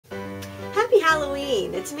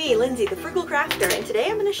Halloween! It's me, Lindsay, the Frugal Crafter, and today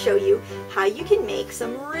I'm going to show you how you can make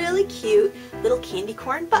some really cute little candy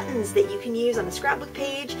corn buttons that you can use on a scrapbook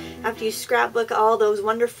page after you scrapbook all those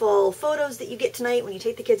wonderful photos that you get tonight when you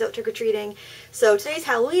take the kids out trick-or-treating. So today's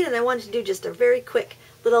Halloween and I wanted to do just a very quick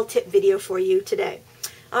little tip video for you today.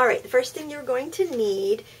 Alright, the first thing you're going to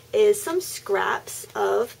need is some scraps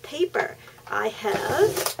of paper. I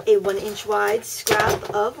have a 1-inch wide scrap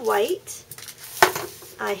of white.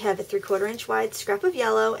 I have a 3/4 inch wide scrap of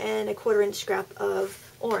yellow and a 1/4 inch scrap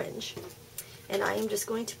of orange. And I am just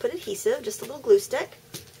going to put adhesive, just a little glue stick.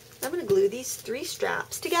 I'm going to glue these 3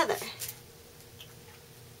 straps together.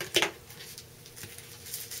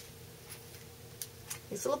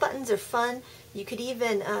 These little buttons are fun. You could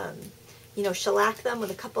even, you know, shellac them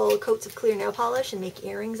with a couple coats of clear nail polish and make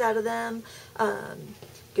earrings out of them.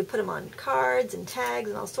 You could put them on cards and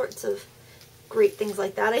tags and all sorts of great things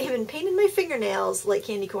like that. I even painted my fingernails like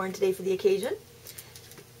candy corn today for the occasion.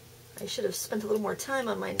 I should have spent a little more time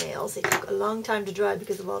on my nails. They took a long time to dry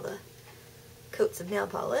because of all the coats of nail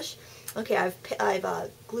polish. Okay, I've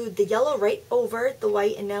glued the yellow right over the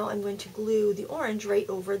white, and now I'm going to glue the orange right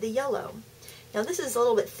over the yellow. Now this is a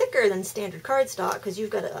little bit thicker than standard cardstock because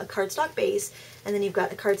you've got a cardstock base, and then you've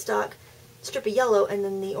got a cardstock strip of yellow, and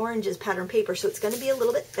then the orange is pattern paper, so it's going to be a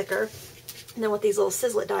little bit thicker than what these little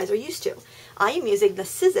Sizzlet dies are used to. I am using the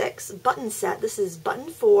Sizzix button set. This is button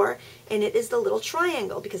 4, and it is the little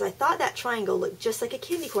triangle because I thought that triangle looked just like a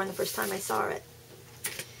candy corn the first time I saw it.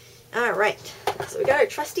 Alright, so we got our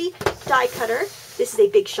trusty die cutter. This is a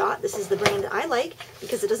Big Shot. This is the brand that I like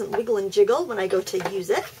because it doesn't wiggle and jiggle when I go to use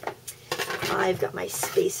it. I've got my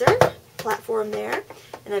spacer platform there,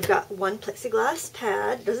 and I've got 1 plexiglass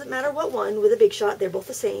pad, doesn't matter what one, with a Big Shot. They're both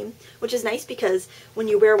the same, which is nice because when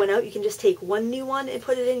you wear one out, you can just take one new one and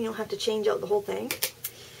put it in. You don't have to change out the whole thing.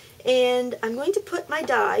 And I'm going to put my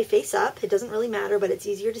die face up. It doesn't really matter, but it's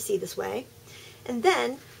easier to see this way. And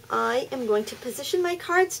then I am going to position my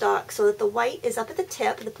cardstock so that the white is up at the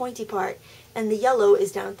tip, the pointy part, and the yellow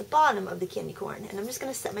is down at the bottom of the candy corn. And I'm just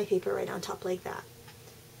going to set my paper right on top like that.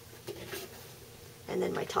 And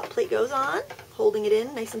then my top plate goes on, holding it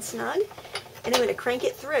in nice and snug, and I'm going to crank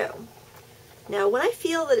it through. Now when I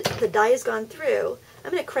feel that the die has gone through,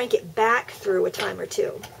 I'm going to crank it back through a time or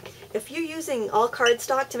two. If you're using all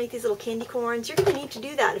cardstock to make these little candy corns, you're going to need to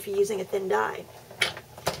do that if you're using a thin die.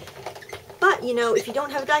 But, you know, if you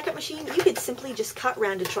don't have a die cut machine, you could simply just cut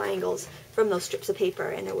rounded triangles from those strips of paper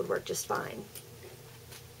and it would work just fine.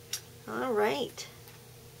 Alright,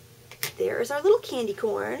 there's our little candy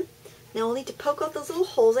corn. Now we'll need to poke out those little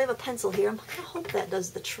holes. I have a pencil here. I'm going to hope that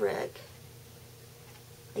does the trick.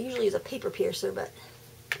 I usually use a paper piercer, but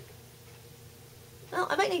well,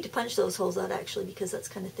 I might need to punch those holes out actually because that's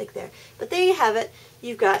kind of thick there. But there you have it.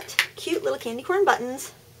 You've got cute little candy corn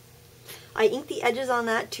buttons. I inked the edges on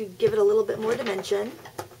that to give it a little bit more dimension.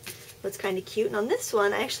 That's kind of cute. And on this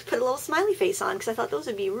one, I actually put a little smiley face on because I thought those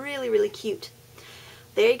would be really, really cute.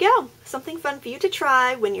 There you go. Something fun for you to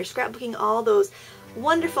try when you're scrapbooking all those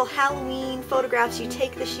wonderful Halloween photographs you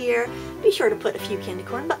take this year. Be sure to put a few candy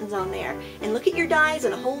corn buttons on there and look at your dies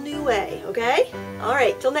in a whole new way, okay?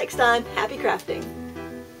 Alright, till next time, happy crafting.